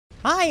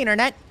Hi,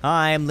 Internet!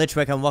 I'm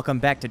LichWick, and welcome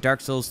back to Dark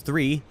Souls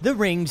 3, The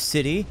Ringed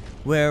City,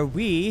 where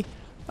we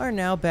are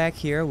now back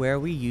here where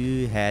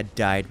you had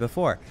died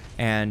before.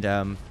 And,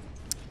 the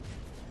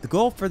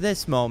goal for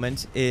this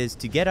moment is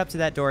to get up to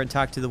that door and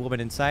talk to the woman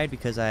inside,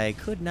 because I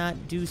could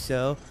not do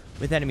so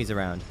with enemies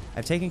around.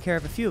 I've taken care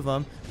of a few of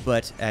them,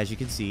 but as you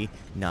can see,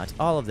 not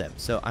all of them.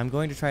 So I'm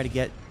going to try to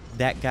get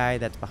that guy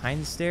that's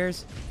behind the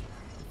stairs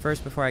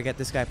first before I get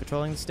this guy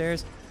patrolling the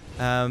stairs.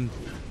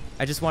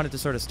 I just wanted to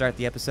sort of start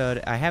the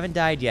episode. I haven't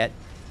died yet.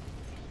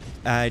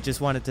 I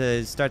just wanted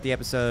to start the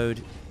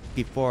episode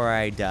before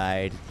I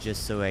died,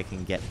 just so I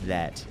can get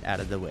that out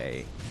of the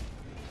way.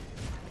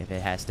 If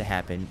it has to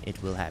happen,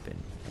 it will happen.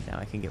 And now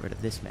I can get rid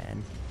of this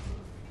man.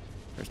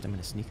 First, I'm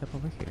going to sneak up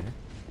over here.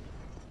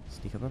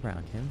 Sneak up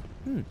around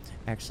him.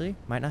 Actually,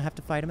 might not have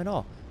to fight him at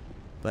all.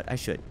 But I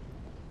should.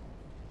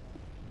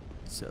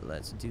 So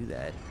let's do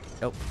that.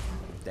 Oh,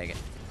 dang it.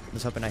 I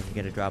was hoping I could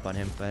get a drop on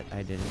him, but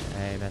I didn't.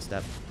 I messed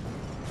up.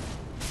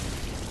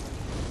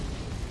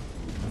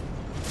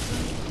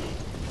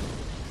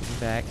 Keep him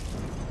back.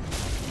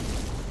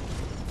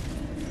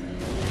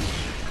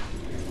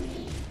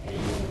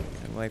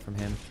 Get away from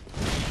him.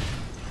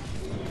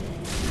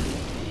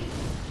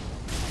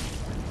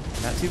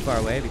 Not too far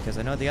away, because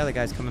I know the other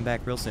guy's coming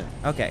back real soon.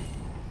 Okay.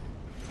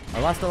 I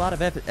lost a lot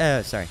of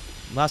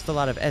lost a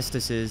lot of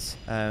Estises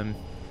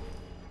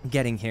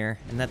getting here,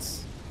 and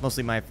that's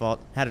mostly my fault.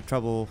 Had a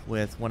trouble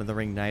with one of the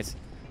ring knights,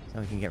 so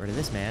we can get rid of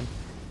this man.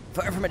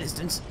 Fire from a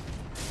distance.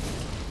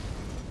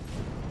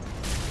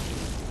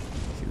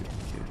 Shoot,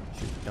 shoot,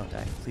 shoot. Don't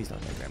die. Please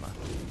don't die, Grandma.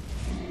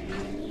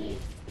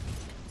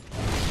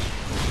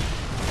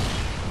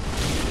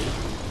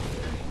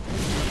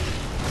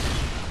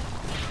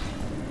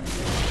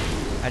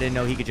 I didn't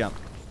know he could jump.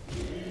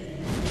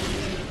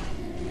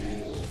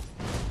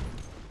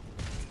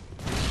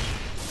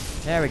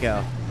 There we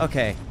go.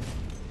 Okay.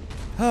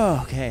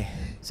 Oh, okay.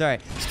 Sorry.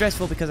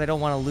 Stressful because I don't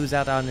want to lose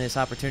out on this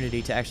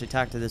opportunity to actually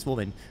talk to this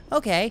woman.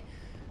 Okay.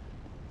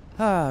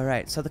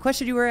 Alright, so the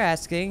question you were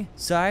asking,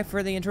 sorry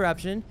for the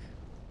interruption.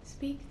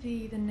 Speak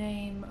thee the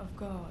name of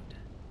God,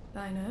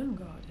 thine own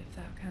God, if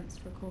thou canst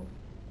recall.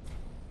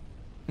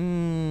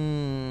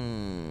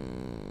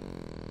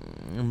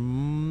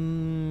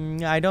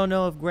 I don't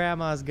know if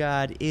Grandma's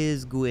God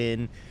is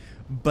Gwyn,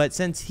 but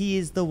since he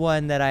is the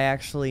one that I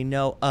actually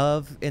know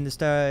of in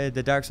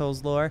the Dark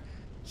Souls lore,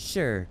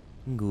 sure,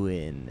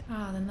 Gwyn.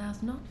 Ah, then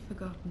thou'st not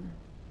forgotten.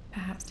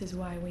 Perhaps 'tis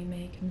why we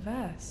may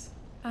converse.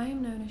 I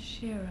am known as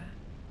Shira,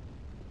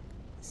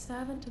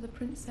 servant to the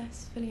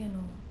Princess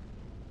Filianor,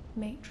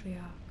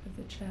 matriarch of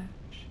the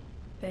church.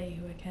 They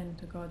who are ken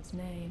to God's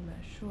name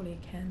are surely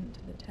ken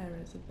to the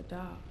terrors of the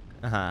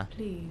dark.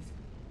 Please,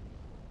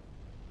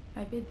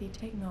 I bid thee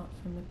take not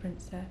from the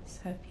princess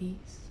her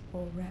peace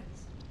or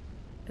rest.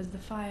 As the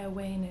fire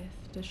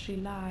waneth, does she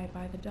lie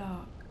by the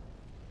dark,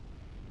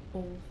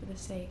 all for the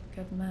sake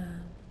of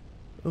man.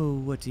 Oh,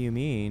 what do you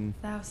mean?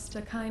 Thou'st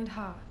a kind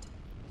heart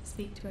to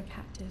speak to a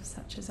captive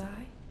such as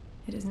I.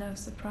 It is no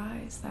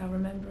surprise thou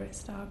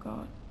rememberest our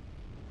God.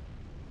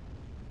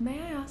 May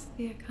I ask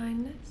thee a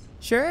kindness?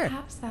 Sure.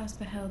 Perhaps thou'st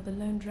beheld the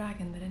lone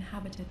dragon that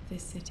inhabited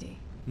this city.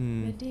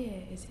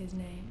 Medir is his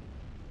name,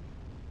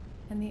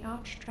 and the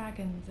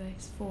arch-dragons are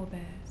his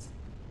forebears.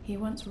 He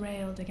once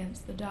railed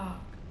against the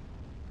dark,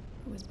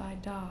 but was by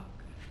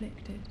dark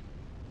afflicted.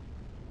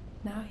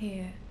 Now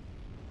here,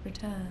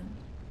 returned,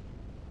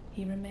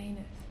 he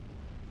remaineth,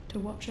 to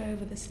watch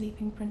over the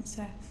sleeping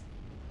princess,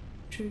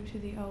 true to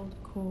the old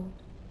accord.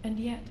 And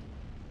yet,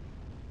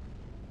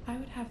 I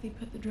would have thee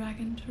put the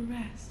dragon to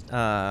rest,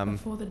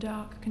 before the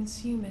dark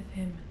consumeth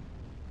him,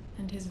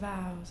 and his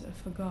vows are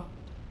forgot.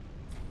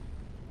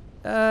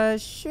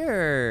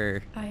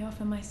 Sure. I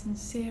offer my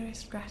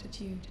sincerest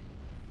gratitude,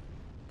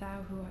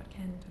 thou who art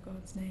ken to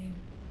God's name.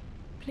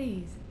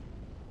 Please,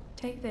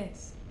 take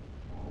this.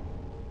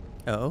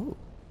 Oh.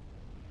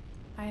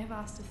 I have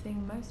asked a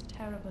thing most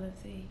terrible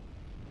of thee.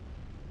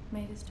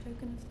 May this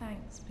token of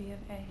thanks be of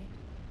aid.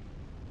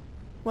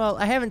 Well,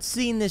 I haven't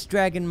seen this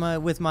dragon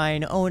with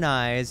mine own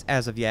eyes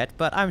as of yet,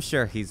 but I'm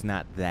sure he's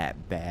not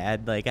that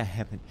bad. Like, I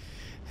haven't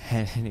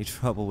had any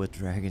trouble with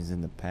dragons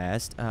in the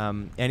past.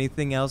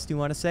 Anything else you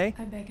want to say?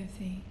 I beg of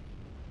thee,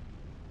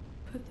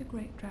 put the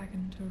great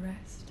dragon to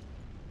rest,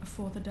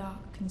 before the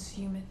dark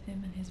consumeth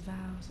him and his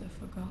vows are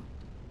forgot.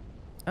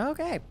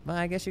 Okay, well,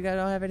 I guess you guys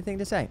don't have anything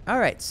to say.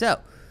 Alright,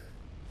 so,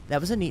 that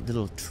was a neat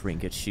little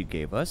trinket she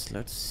gave us.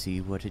 Let's see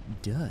what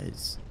it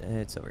does.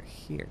 It's over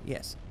here.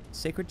 Yes.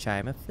 Sacred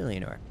Chime of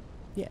Filianor.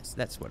 Yes,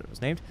 that's what it was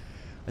named.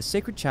 A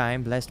sacred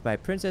chime blessed by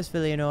Princess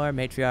Filianor,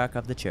 matriarch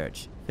of the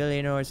church.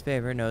 Filianor's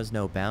favor knows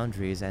no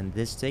boundaries, and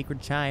this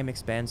sacred chime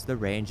expands the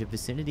range of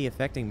vicinity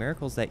affecting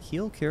miracles that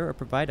heal, cure, or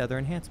provide other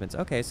enhancements.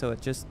 Okay, so it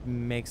just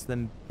makes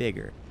them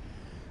bigger.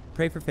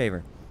 Pray for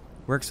favor.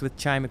 Works with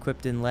chime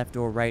equipped in left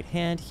or right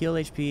hand. Heal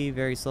HP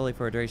very slowly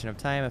for a duration of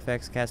time.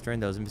 Affects caster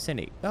and those in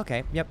vicinity.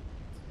 Okay, yep.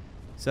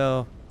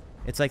 So,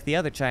 it's like the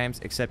other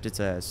chimes, except it's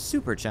a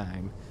super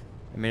chime.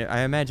 I mean,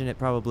 I imagine it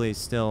probably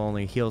still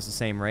only heals the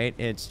same rate.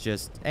 It's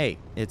just, hey,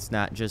 it's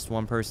not just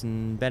one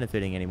person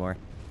benefiting anymore.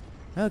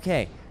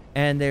 Okay,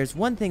 and there's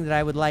one thing that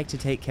I would like to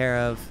take care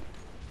of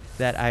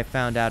that I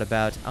found out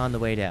about on the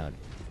way down,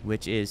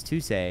 which is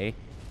to say,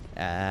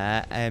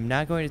 I'm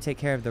not going to take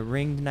care of the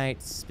ringed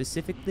knight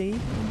specifically in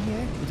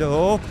here.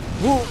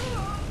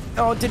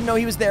 Oh, didn't know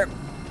he was there.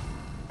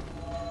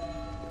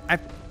 I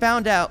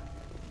found out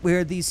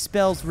where these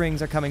spells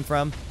rings are coming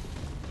from.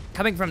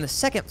 Coming from the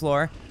second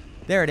floor.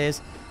 There it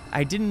is.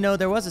 I didn't know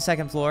there was a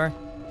second floor.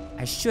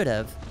 I should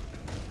have.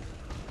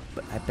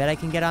 But I bet I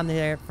can get on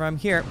there from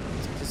here.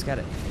 Just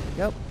gotta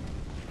go.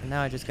 And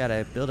now I just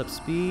gotta build up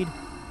speed.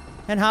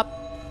 And hop.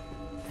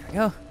 There we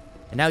go.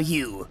 And now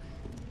you.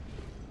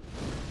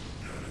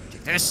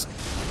 Take this.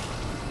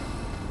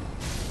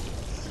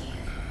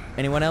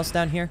 Anyone else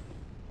down here?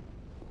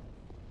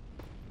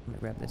 I'm gonna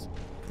grab this.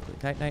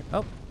 Tight knight.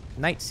 Oh,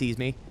 knight sees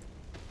me.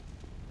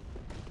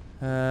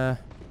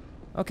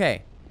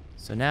 Okay.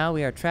 So now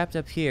we are trapped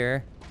up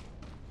here.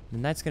 The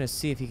knight's gonna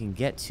see if he can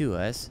get to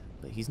us,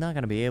 but he's not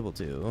gonna be able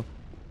to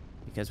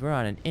because we're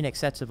on an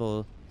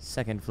inaccessible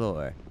second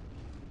floor.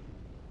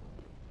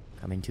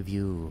 Come into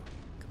view.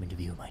 Come into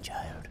view, my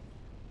child.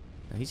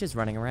 No, he's just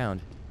running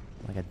around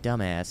like a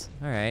dumbass.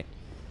 Alright.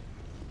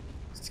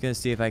 Just gonna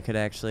see if I could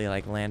actually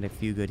like land a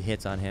few good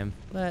hits on him,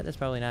 but that's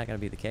probably not gonna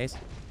be the case.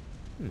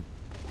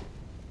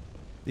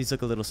 These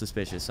look a little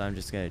suspicious, so I'm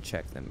just gonna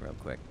check them real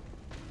quick.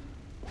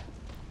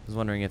 I was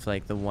wondering if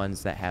like the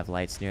ones that have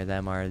lights near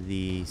them are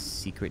the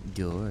secret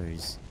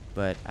doors,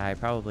 but there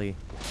probably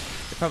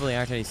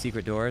aren't any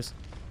secret doors,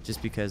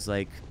 just because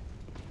like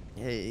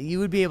you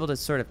would be able to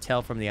sort of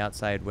tell from the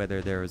outside whether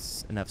there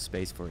was enough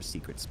space for a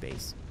secret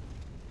space.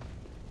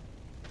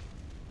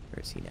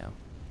 Where is he now?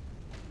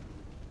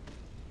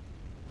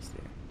 He's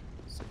there,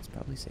 so it's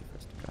probably safe for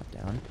us to drop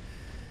down,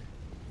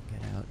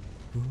 get out.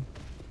 Ooh.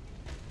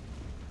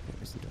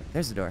 There's the door.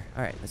 There's the door.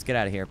 All right, let's get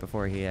out of here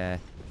before he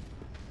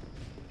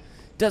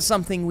does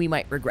something we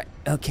might regret.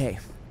 Okay.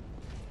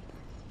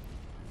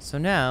 So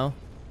now,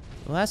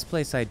 the last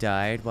place I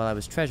died while I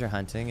was treasure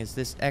hunting is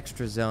this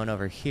extra zone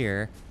over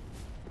here.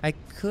 I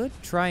could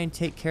try and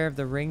take care of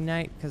the ring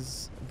knight,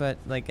 but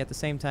like at the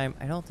same time,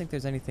 I don't think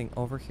there's anything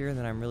over here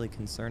that I'm really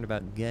concerned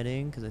about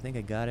getting, because I think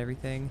I got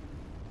everything.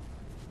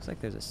 Looks like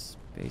there's a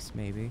space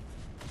maybe.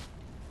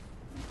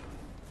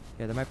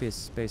 Yeah, there might be a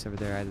space over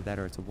there, either that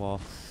or it's a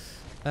wall.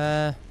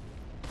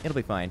 It'll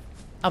be fine.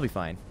 I'll be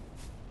fine.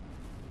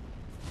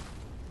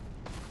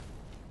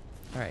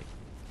 Alright.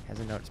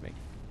 Hasn't noticed me.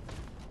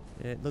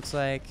 It looks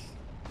like...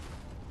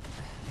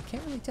 I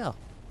can't really tell.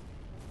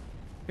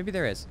 Maybe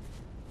there is.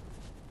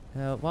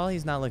 While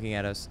he's not looking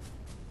at us,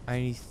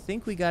 I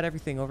think we got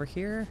everything over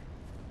here.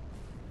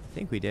 I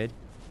think we did.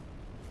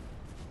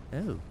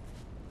 Oh.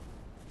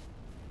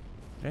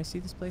 Did I see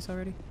this place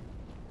already?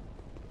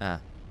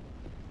 Ah.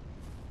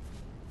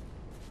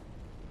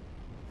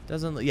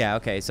 Doesn't, yeah,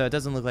 okay, so it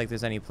doesn't look like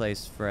there's any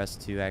place for us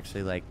to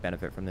actually, like,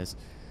 benefit from this.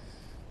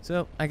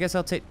 So, I guess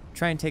I'll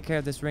try and take care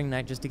of this ring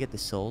knight just to get the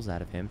souls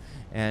out of him,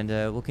 and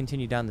we'll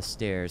continue down the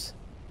stairs.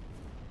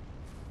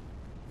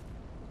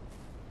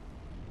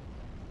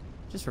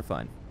 Just for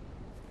fun.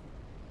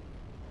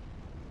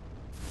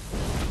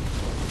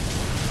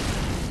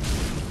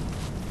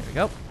 There we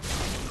go.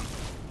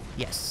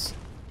 Yes.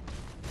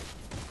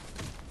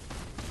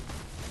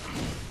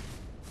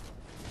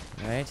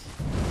 Alright.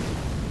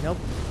 Nope.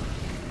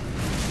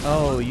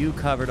 Oh, you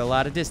covered a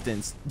lot of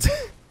distance.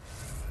 That's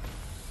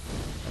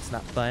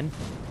not fun.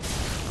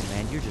 Oh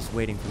man, you're just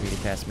waiting for me to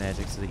cast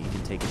magic so that you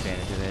can take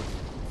advantage of it.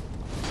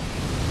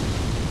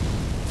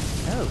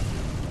 Oh.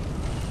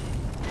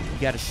 You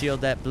got a shield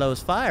that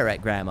blows fire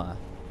at Grandma.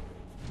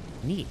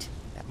 Neat.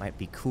 That might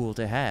be cool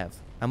to have.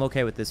 I'm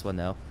okay with this one,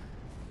 though.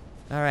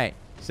 Alright,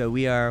 so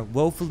we are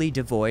woefully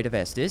devoid of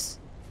Estus.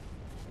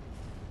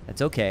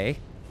 That's okay.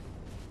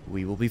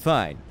 We will be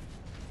fine.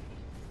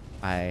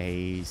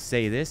 I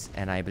say this,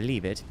 and I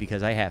believe it,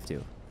 because I have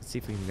to. Let's see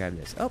if we can grab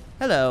this. Oh,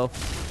 hello.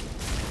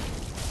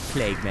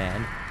 Plague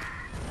man.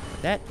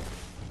 That,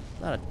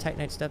 a lot of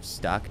Titanite stuff.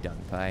 Stock dung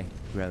pie.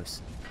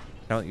 Gross.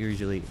 I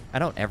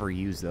don't ever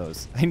use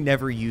those. I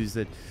never use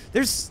it.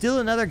 There's still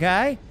another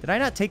guy? Did I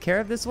not take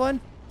care of this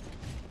one?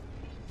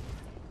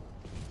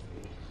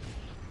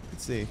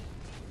 Let's see.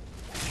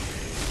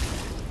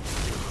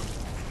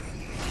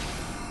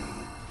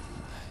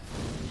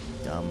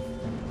 Dumb.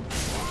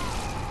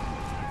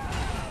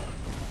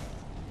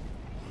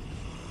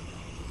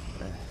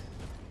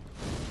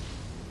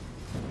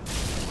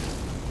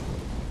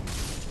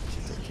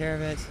 Care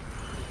of it.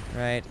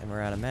 Right, and we're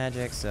out of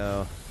magic,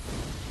 so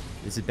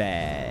this is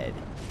bad.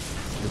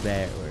 This is the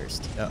bad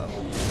worst.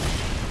 Uh-oh.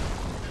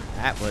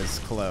 That was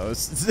close.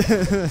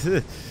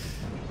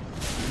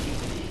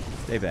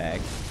 Stay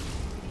back.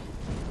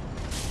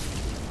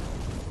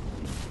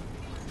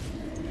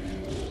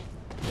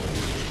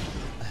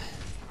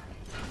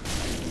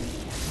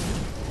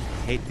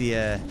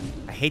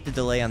 I hate the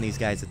delay on these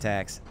guys'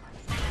 attacks.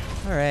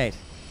 All right.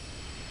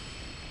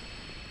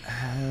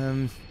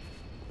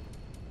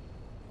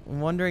 I'm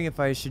wondering if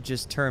I should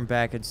just turn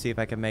back and see if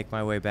I can make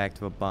my way back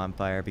to a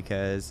bonfire,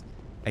 because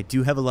I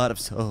do have a lot of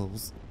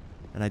souls.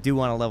 And I do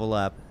want to level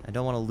up. I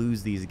don't want to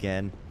lose these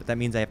again, but that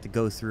means I have to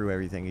go through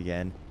everything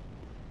again.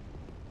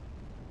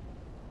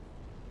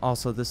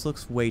 Also, this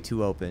looks way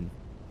too open.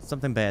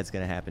 Something bad's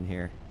gonna happen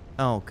here.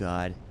 Oh,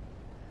 God.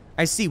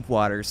 I see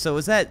water, so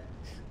is that...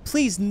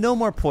 Please, no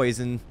more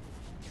poison.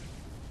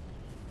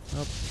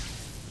 Oh.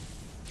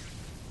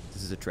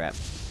 This is a trap.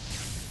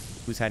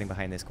 Who's hiding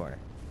behind this corner?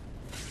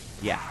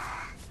 Yeah.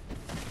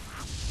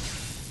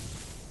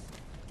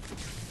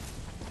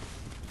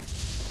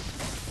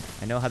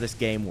 I know how this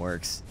game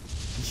works.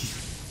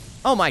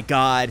 Oh my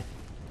God.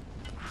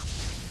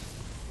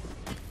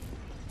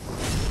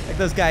 Like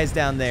those guys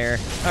down there.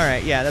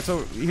 Alright, yeah, that's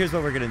what. Here's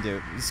what we're gonna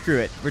do. Screw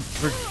it.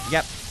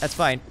 Yep, that's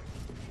fine.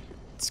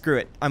 Screw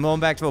it. I'm going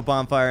back to a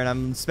bonfire and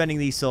I'm spending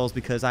these souls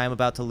because I am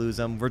about to lose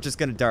them. We're just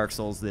gonna Dark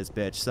Souls this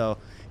bitch, so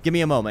give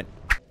me a moment.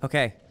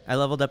 Okay, I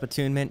leveled up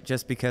attunement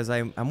just because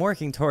I'm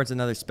working towards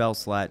another spell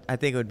slot. I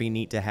think it would be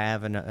neat to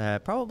have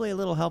and probably a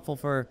little helpful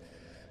for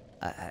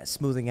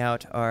smoothing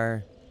out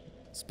our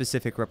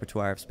specific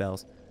repertoire of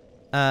spells.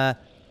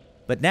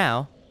 But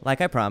now,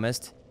 like I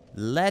promised,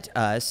 let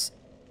us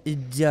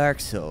Dark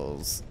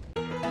Souls.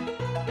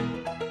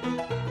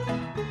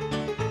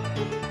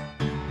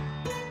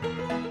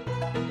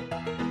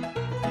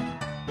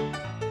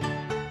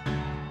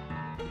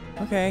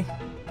 Okay,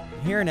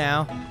 here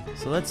now.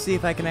 So let's see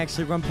if I can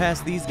actually run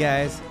past these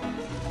guys.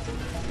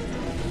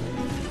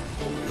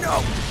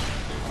 No!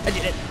 I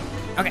did it.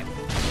 Okay.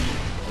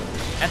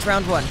 That's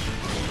round one.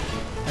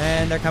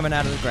 And they're coming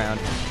out of the ground.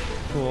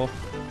 Cool.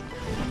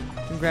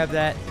 Can grab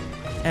that.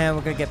 And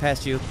we're gonna get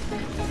past you.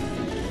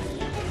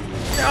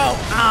 No!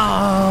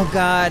 Oh,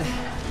 God.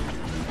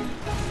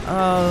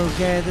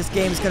 Okay, this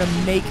game's gonna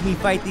make me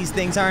fight these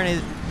things,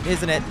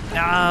 isn't it?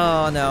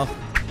 Oh, no.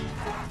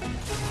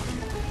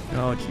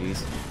 Oh,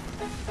 jeez.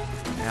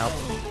 Ow.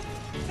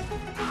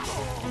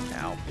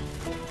 Ow.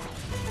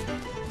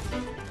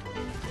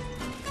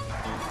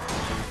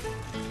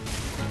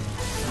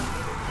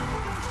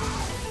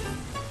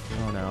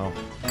 Oh, no.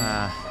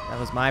 That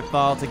was my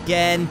fault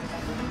again.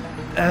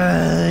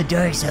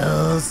 Dark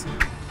Souls.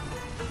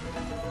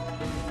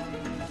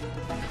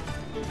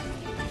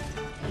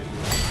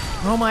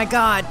 Oh my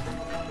God.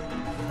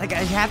 Like,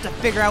 I have to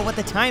figure out what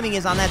the timing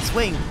is on that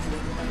swing.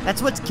 That's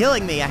what's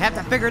killing me. I have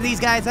to figure these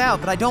guys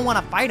out, but I don't want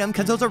to fight them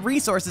because those are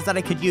resources that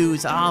I could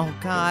use. Oh,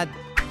 God.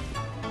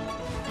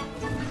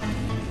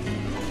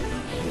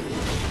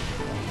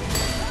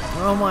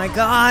 Oh, my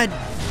God.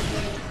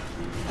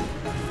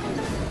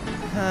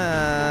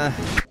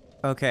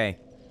 Okay.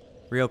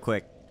 Real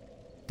quick.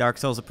 Dark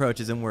Souls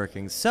approach isn't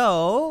working.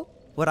 So,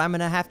 what I'm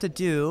going to have to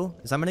do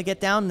is I'm going to get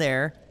down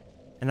there,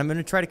 and I'm going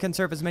to try to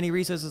conserve as many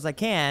resources as I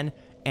can,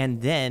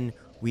 and then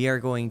we are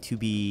going to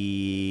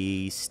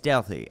be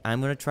stealthy.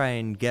 I'm going to try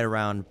and get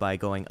around by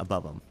going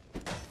above them.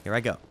 Here I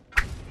go.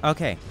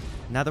 Okay,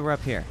 now that we're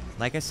up here,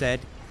 like I said,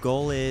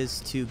 goal is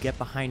to get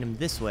behind them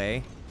this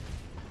way.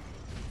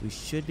 We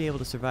should be able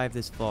to survive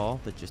this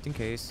fall, but just in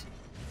case.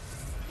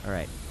 All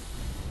right.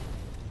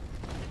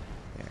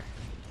 There.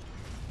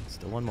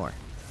 Still one more.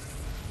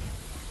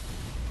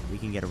 We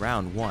can get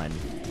around one.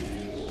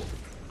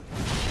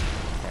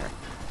 There.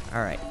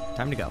 All right,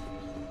 time to go.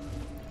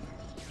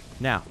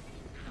 Now.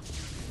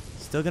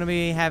 Still gonna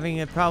be having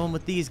a problem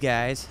with these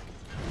guys.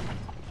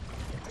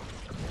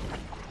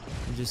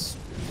 Just...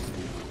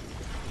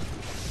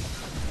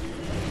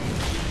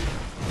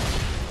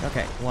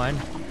 Okay, one.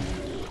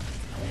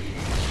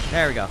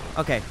 There we go.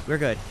 Okay, we're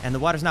good. And the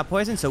water's not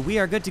poisoned, so we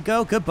are good to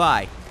go.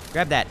 Goodbye.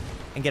 Grab that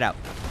and get out.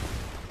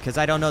 Because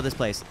I don't know this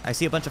place. I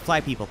see a bunch of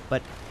fly people,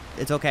 but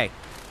it's okay.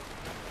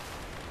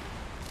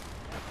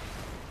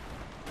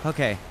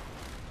 Okay.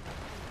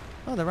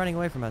 Oh, they're running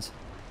away from us.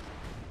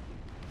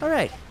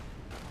 Alright.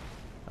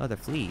 Oh, they're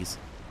fleas.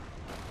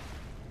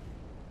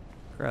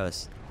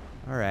 Gross.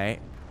 Alright.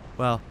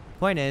 Well,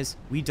 point is,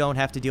 we don't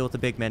have to deal with the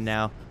big men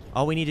now.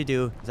 All we need to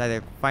do is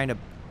either find a...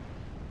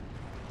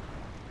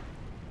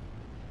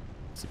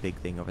 It's a big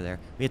thing over there.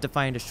 We have to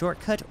find a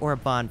shortcut or a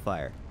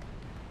bonfire.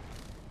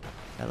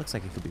 That looks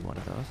like it could be one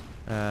of those.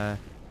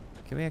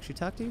 Can we actually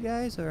talk to you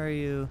guys, or are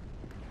you...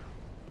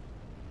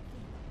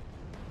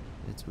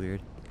 It's weird.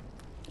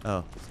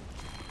 Oh.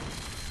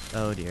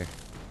 Oh, dear.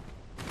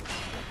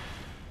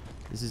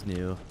 This is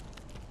new.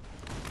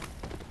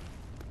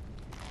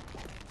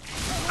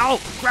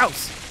 Oh,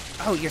 gross!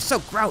 Oh, you're so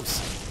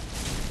gross!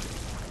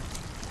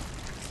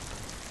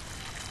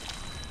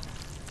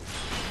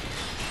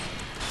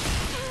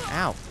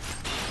 Ow.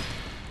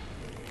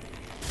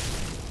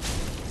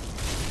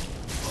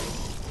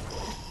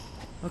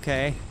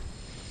 Okay.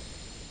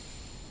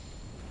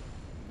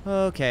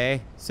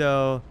 Okay,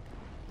 so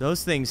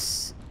those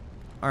things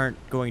aren't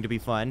going to be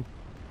fun,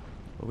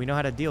 but we know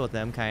how to deal with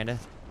them, kinda.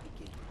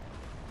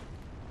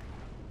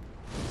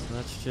 So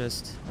let's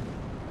just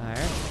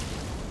fire.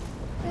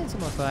 And some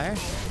more fire.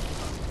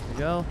 There we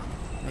go.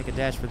 Make a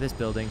dash for this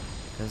building.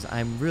 Because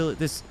I'm really...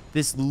 This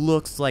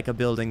looks like a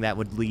building that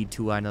would lead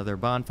to another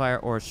bonfire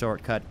or a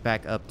shortcut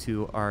back up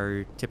to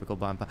our typical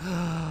bonfire.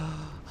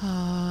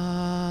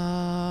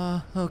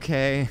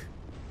 Okay.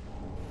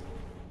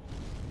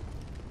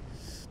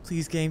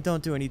 Please, game,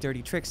 don't do any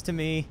dirty tricks to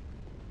me.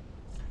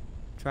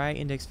 Try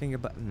index finger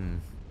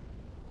button.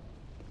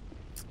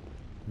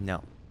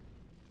 No.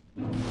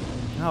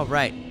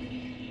 Alright.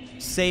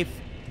 Safe.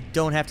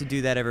 Don't have to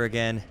do that ever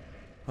again.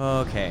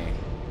 Okay.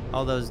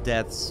 All those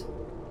deaths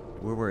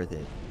were worth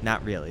it.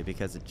 Not really,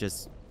 because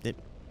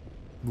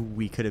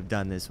we could have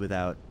done this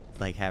without,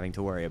 like, having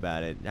to worry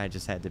about it. I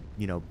just had to,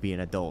 you know, be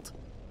an adult.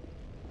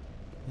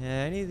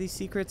 Any of these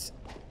secrets?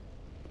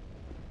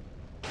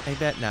 I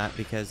bet not,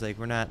 because, like,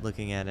 we're not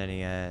looking at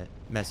any,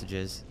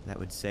 messages that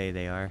would say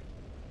they are.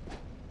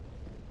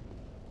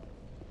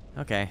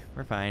 Okay,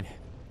 we're fine.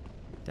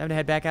 Time to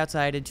head back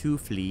outside into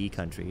Flea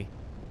Country.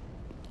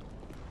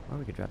 Or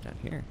we could drop down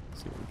here,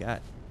 see what we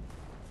got.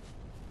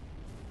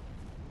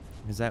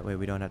 Because that way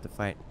we don't have to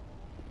fight.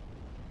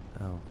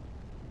 Oh.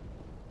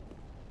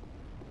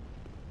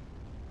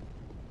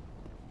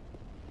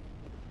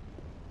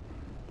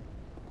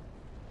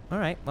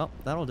 Alright, well,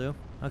 that'll do.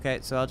 Okay,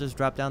 so I'll just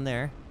drop down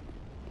there.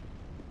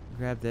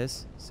 Grab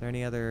this. Is there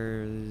any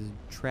other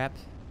trap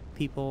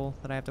people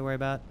that I have to worry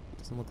about?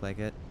 Doesn't look like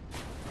it.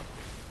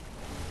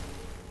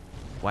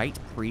 White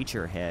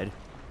preacher head.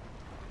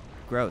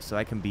 Gross, so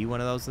I can be one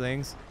of those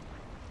things?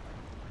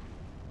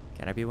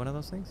 Can I be one of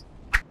those things?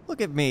 Look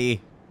at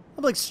me!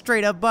 I'm like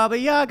straight up Baba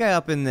Yaga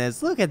up in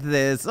this. Look at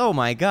this. Oh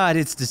my god,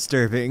 it's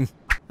disturbing.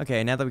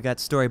 Okay, now that we got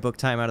storybook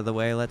time out of the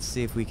way, let's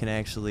see if we can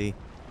actually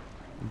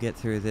get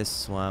through this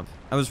swamp.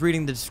 I was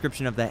reading the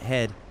description of that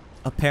head.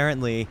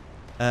 Apparently,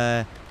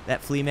 that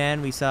flea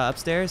man we saw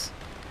upstairs.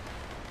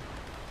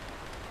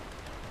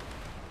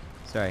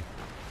 Sorry.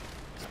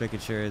 Just making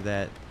sure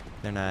that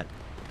they're not...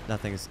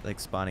 Nothing's like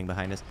spawning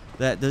behind us.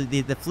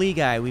 The flea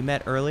guy we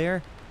met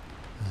earlier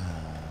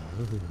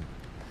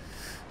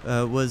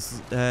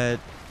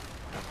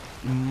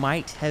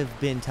might have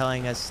been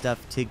telling us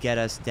stuff to get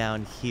us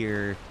down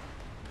here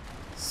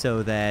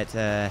so that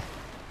the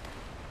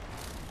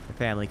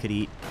family could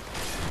eat.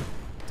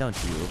 Don't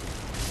you?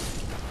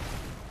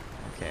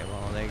 Okay,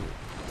 well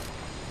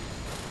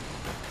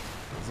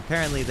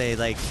apparently they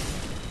like...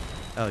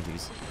 Oh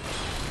jeez.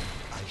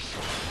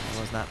 I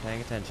was not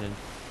paying attention.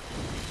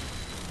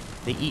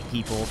 They eat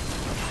people.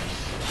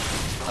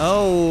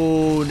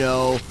 Oh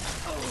no.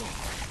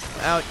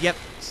 Oh, yep.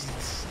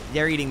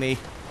 They're eating me.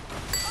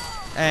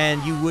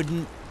 And you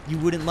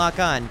wouldn't lock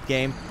on,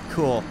 game.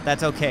 Cool.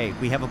 That's okay.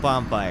 We have a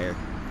bonfire.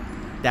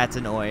 That's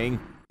annoying.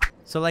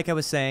 So like I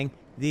was saying,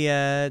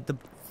 the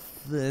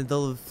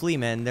flea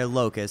men, they're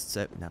locusts.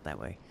 Not that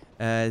way.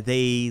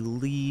 They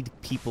lead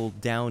people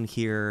down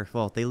here.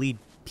 Well, they lead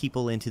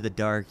people into the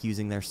dark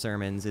using their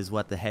sermons is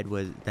what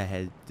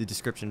the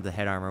description of the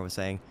head armor was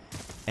saying.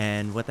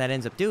 And what that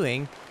ends up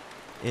doing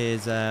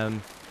is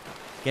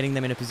getting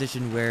them in a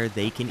position where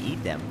they can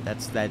eat them.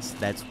 That's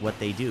what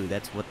they do.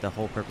 That's what the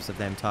whole purpose of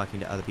them talking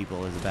to other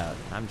people is about.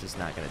 I'm just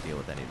not gonna deal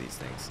with any of these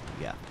things.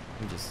 Yeah,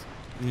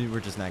 we're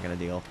just not gonna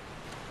deal.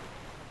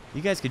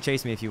 You guys could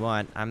chase me if you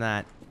want. I'm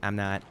not.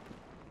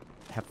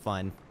 Have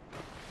fun.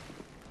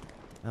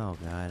 Oh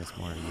god, it's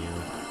more of you.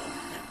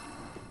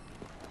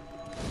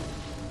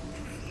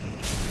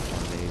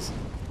 One of these.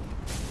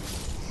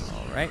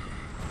 Alright.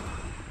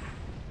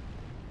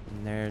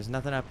 There's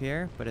nothing up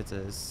here, but it's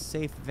a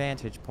safe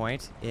vantage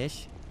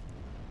point-ish.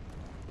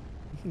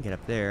 You can get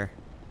up there.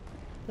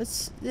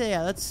 Let's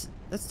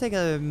take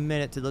a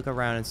minute to look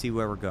around and see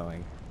where we're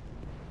going.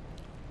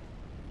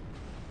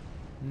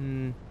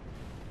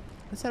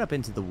 Let's head up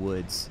into the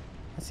woods.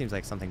 That seems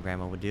like something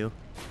Grandma would do.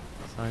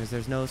 As long as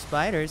there's no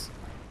spiders.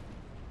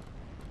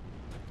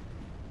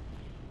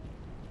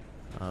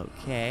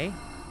 Okay.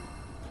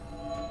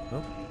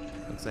 Oh,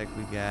 looks like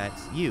we got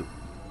you.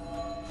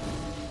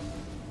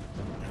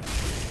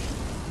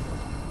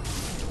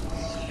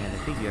 And I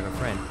think you have a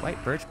friend.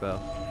 White birch bow.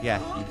 Yeah,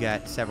 you've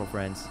got several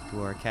friends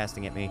who are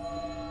casting at me.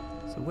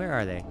 So where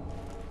are they?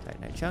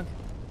 Titanite chunk.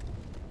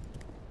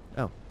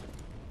 Oh,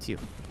 it's you.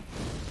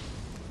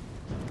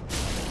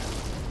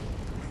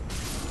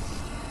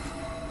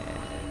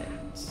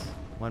 And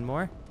one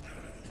more.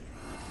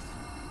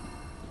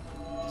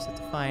 Just have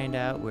to find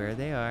out where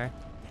they are.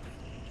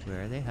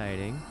 Where are they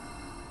hiding?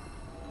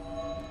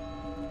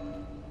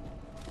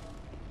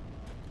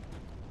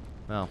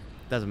 Well,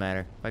 doesn't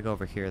matter. If I go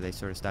over here, they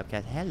sort of stop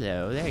casting.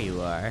 Hello, there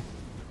you are.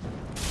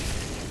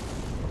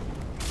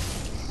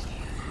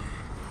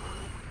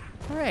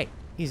 Alright,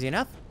 easy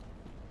enough.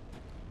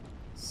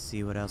 Let's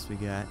see what else we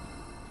got.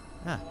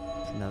 Ah,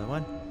 there's another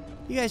one.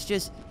 You guys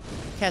just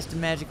casting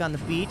magic on the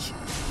beach.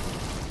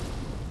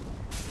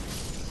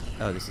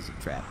 Oh, this is a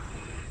trap.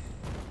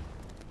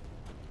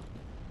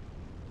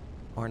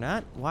 Or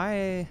not?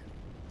 Why?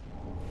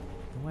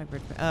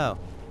 Oh.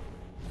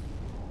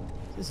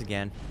 This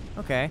again.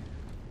 Okay.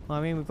 Well,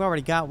 I mean, we've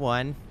already got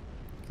one.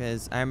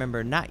 Because I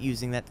remember not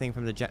using that thing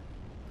from the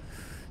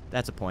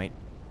That's a point.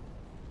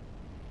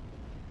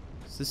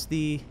 Is this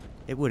the...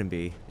 It wouldn't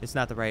be. It's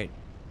not the right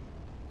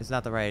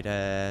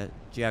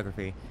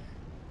geography.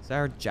 Is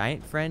our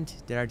giant friend?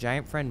 Did our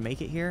giant friend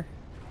make it here?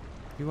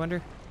 You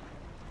wonder?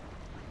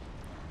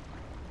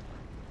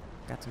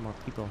 Got some more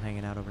people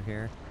hanging out over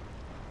here.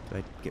 Do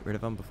I get rid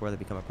of them before they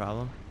become a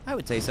problem? I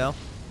would say so.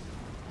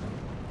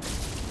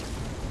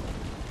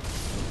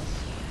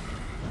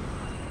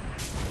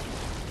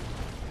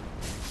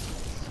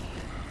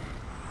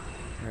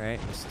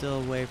 Alright, we're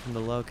still away from the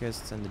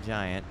locusts and the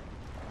giant.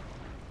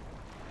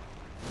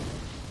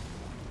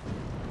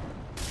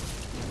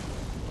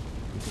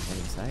 We can head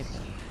inside now.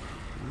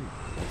 Ooh,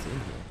 what's in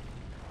here?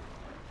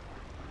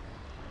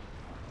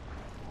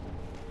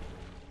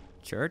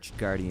 Church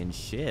Guardian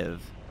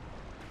Shiv.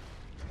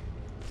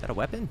 Is that a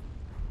weapon?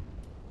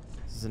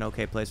 This is an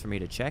okay place for me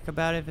to check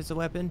about if it's a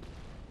weapon.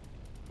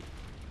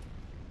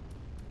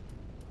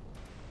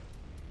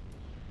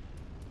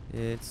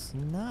 It's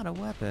not a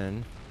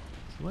weapon.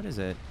 So what is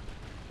it?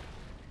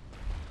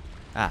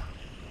 Ah,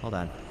 hold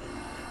on.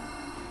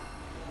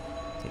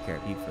 Take care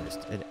of you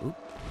first. Oop.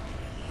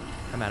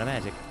 I'm out of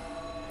magic.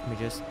 Let me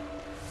just...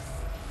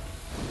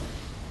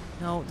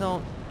 No,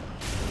 don't.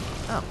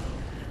 Oh.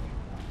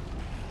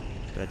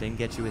 But I didn't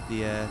get you with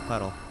the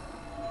puddle.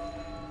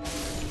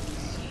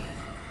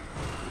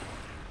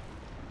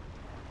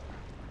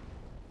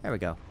 There we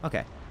go.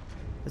 Okay.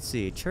 Let's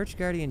see. Church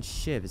Guardian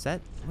Shiv. Is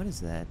that... What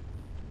is that?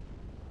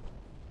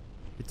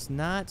 It's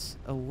not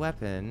a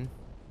weapon.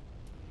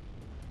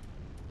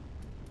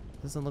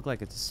 Doesn't look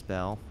like it's a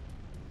spell.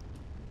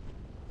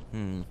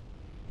 Nope.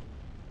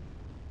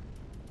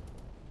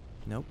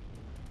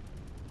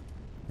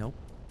 Nope.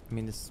 I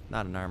mean, this is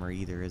not an armor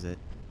either, is it?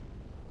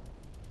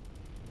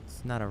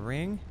 It's not a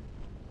ring?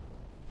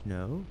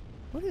 No.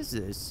 What is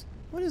this?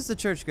 What is the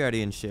Church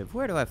Guardian Shiv?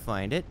 Where do I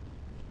find it?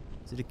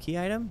 Is it a key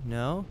item?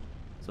 No.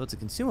 So it's a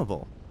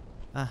consumable.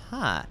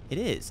 Aha! It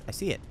is. I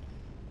see it.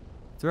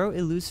 Throw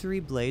illusory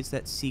blades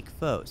that seek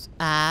foes.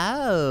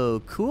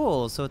 Oh,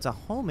 cool. So it's a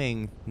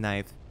homing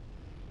knife.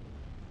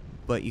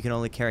 But you can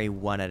only carry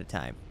one at a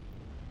time.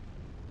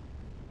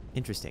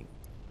 Interesting.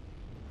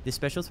 This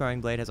special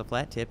throwing blade has a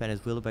flat tip and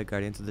is wielded by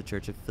guardians of the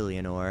Church of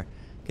Filianor.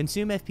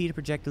 Consume FP to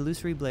project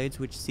illusory blades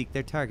which seek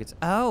their targets.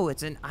 Oh,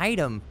 it's an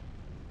item.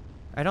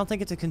 I don't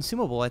think it's a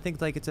consumable. I think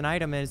like it's an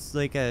item and it's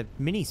like a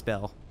mini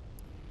spell.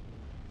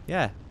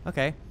 Yeah,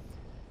 okay.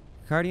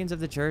 Guardians of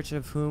the Church,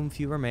 of whom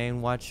few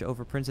remain, watch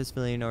over Princess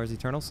Filianor's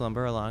eternal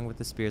slumber along with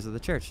the spears of the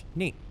Church.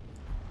 Neat.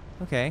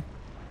 Okay.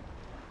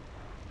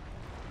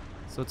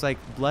 So it's like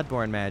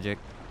Bloodborne magic,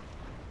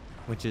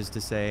 which is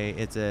to say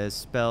it's a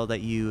spell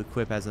that you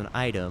equip as an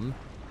item,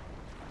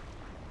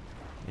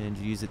 and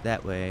you use it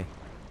that way.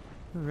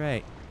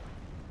 Alright.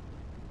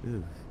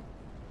 Ooh.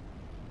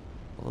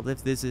 Well,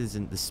 if this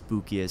isn't the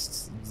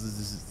spookiest,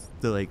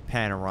 the like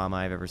panorama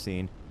I've ever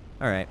seen.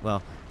 Alright,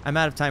 well, I'm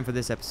out of time for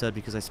this episode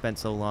because I spent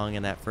so long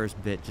in that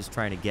first bit just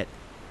trying to get,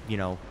 you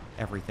know,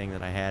 everything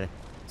that I had.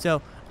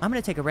 So, I'm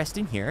going to take a rest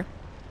in here,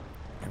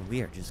 and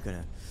we are just going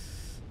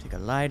to take a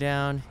lie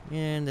down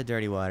in the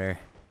dirty water.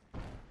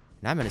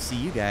 And I'm going to see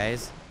you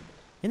guys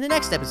in the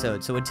next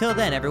episode. So until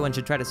then, everyone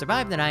should try to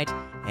survive the night,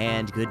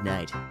 and good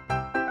night.